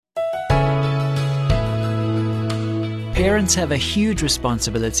Parents have a huge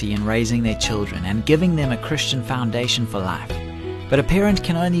responsibility in raising their children and giving them a Christian foundation for life. But a parent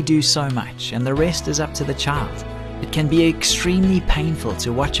can only do so much, and the rest is up to the child. It can be extremely painful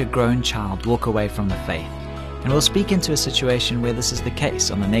to watch a grown child walk away from the faith. And we'll speak into a situation where this is the case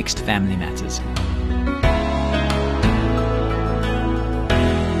on the next Family Matters.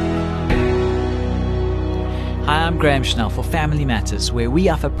 Hi, I'm Graham Schnell for Family Matters, where we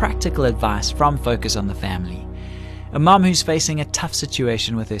offer practical advice from Focus on the Family. A mom who's facing a tough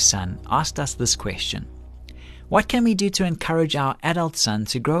situation with her son asked us this question. What can we do to encourage our adult son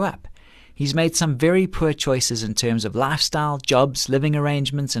to grow up? He's made some very poor choices in terms of lifestyle, jobs, living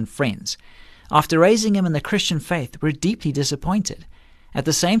arrangements, and friends. After raising him in the Christian faith, we're deeply disappointed. At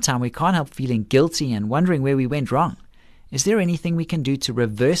the same time, we can't help feeling guilty and wondering where we went wrong. Is there anything we can do to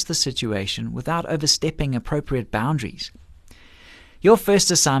reverse the situation without overstepping appropriate boundaries? Your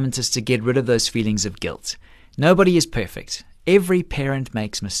first assignment is to get rid of those feelings of guilt. Nobody is perfect. Every parent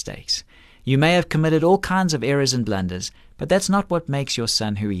makes mistakes. You may have committed all kinds of errors and blunders, but that's not what makes your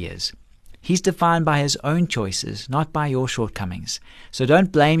son who he is. He's defined by his own choices, not by your shortcomings. So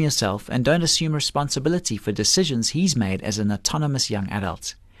don't blame yourself and don't assume responsibility for decisions he's made as an autonomous young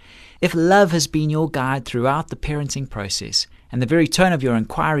adult. If love has been your guide throughout the parenting process, and the very tone of your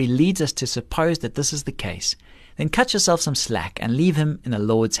inquiry leads us to suppose that this is the case, then cut yourself some slack and leave him in the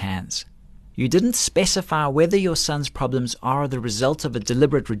Lord's hands. You didn't specify whether your son's problems are the result of a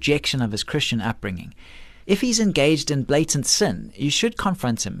deliberate rejection of his Christian upbringing. If he's engaged in blatant sin, you should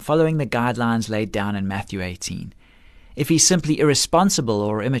confront him, following the guidelines laid down in Matthew 18. If he's simply irresponsible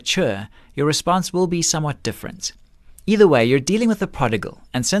or immature, your response will be somewhat different. Either way, you're dealing with the prodigal,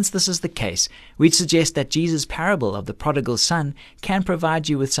 and since this is the case, we'd suggest that Jesus' parable of the prodigal son can provide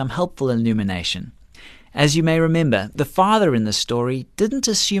you with some helpful illumination. As you may remember, the father in the story didn't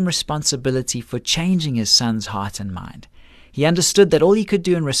assume responsibility for changing his son's heart and mind. He understood that all he could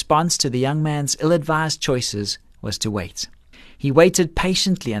do in response to the young man's ill-advised choices was to wait. He waited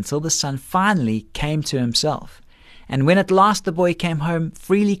patiently until the son finally came to himself. And when at last the boy came home,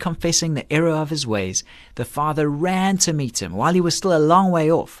 freely confessing the error of his ways, the father ran to meet him while he was still a long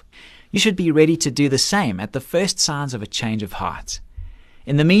way off. You should be ready to do the same at the first signs of a change of heart.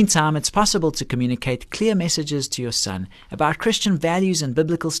 In the meantime, it's possible to communicate clear messages to your son about Christian values and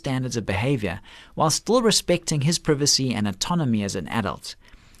biblical standards of behavior, while still respecting his privacy and autonomy as an adult.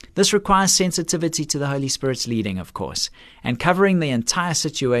 This requires sensitivity to the Holy Spirit's leading, of course, and covering the entire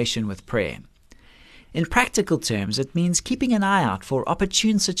situation with prayer. In practical terms, it means keeping an eye out for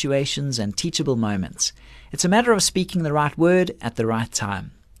opportune situations and teachable moments. It's a matter of speaking the right word at the right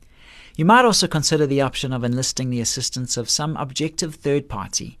time. You might also consider the option of enlisting the assistance of some objective third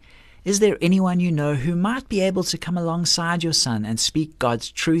party. Is there anyone you know who might be able to come alongside your son and speak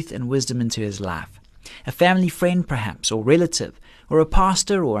God's truth and wisdom into his life? A family friend perhaps, or relative, or a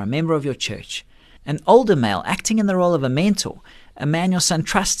pastor or a member of your church. An older male acting in the role of a mentor, a man your son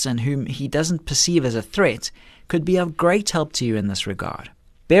trusts and whom he doesn't perceive as a threat, could be of great help to you in this regard.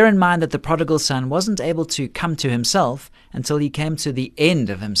 Bear in mind that the prodigal son wasn't able to come to himself until he came to the end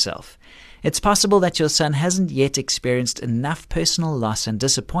of himself. It's possible that your son hasn't yet experienced enough personal loss and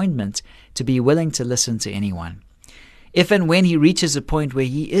disappointment to be willing to listen to anyone. If and when he reaches a point where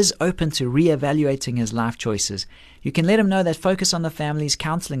he is open to re-evaluating his life choices, you can let him know that Focus on the Family's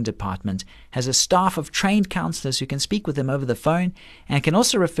counseling department has a staff of trained counselors who can speak with him over the phone and can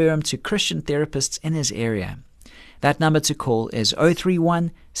also refer him to Christian therapists in his area. That number to call is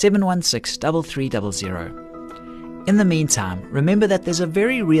 031 716 3300. In the meantime, remember that there's a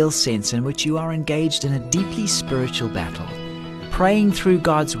very real sense in which you are engaged in a deeply spiritual battle. Praying through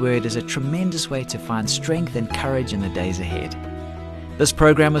God's Word is a tremendous way to find strength and courage in the days ahead. This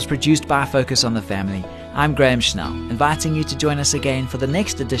program was produced by Focus on the Family. I'm Graham Schnell, inviting you to join us again for the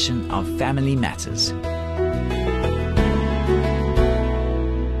next edition of Family Matters.